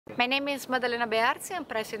My name is Maddalena Bearzi. I'm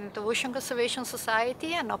president of Ocean Conservation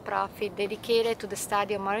Society, a non-profit dedicated to the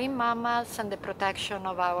study of marine mammals and the protection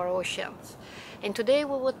of our oceans. And today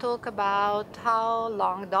we will talk about how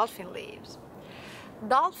long dolphin lives.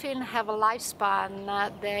 Dolphins have a lifespan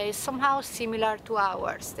that is somehow similar to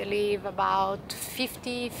ours. They live about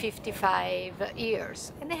 50-55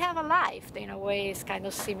 years, and they have a life that in a way is kind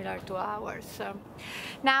of similar to ours.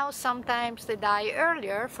 Now sometimes they die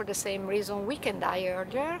earlier for the same reason we can die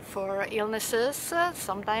earlier, for illnesses,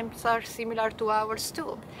 sometimes are similar to ours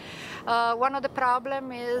too. One of the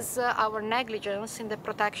problems is our negligence in the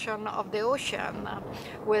protection of the ocean,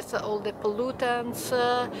 with all the pollutants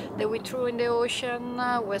that we threw in the ocean,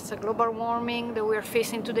 with the global warming that we are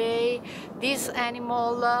facing today. These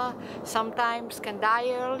animals sometimes can die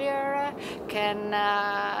earlier, can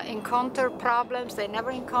encounter problems they never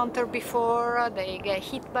encountered before, they get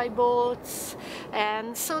hit by boats,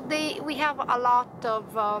 and so we have a lot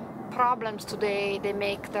of problems today. They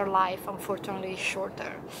make their life unfortunately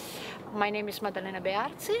shorter. My name is Maddalena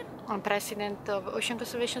Bearzi. I'm president of Ocean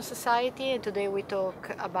Conservation Society, and today we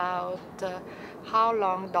talk about how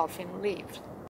long dolphins live.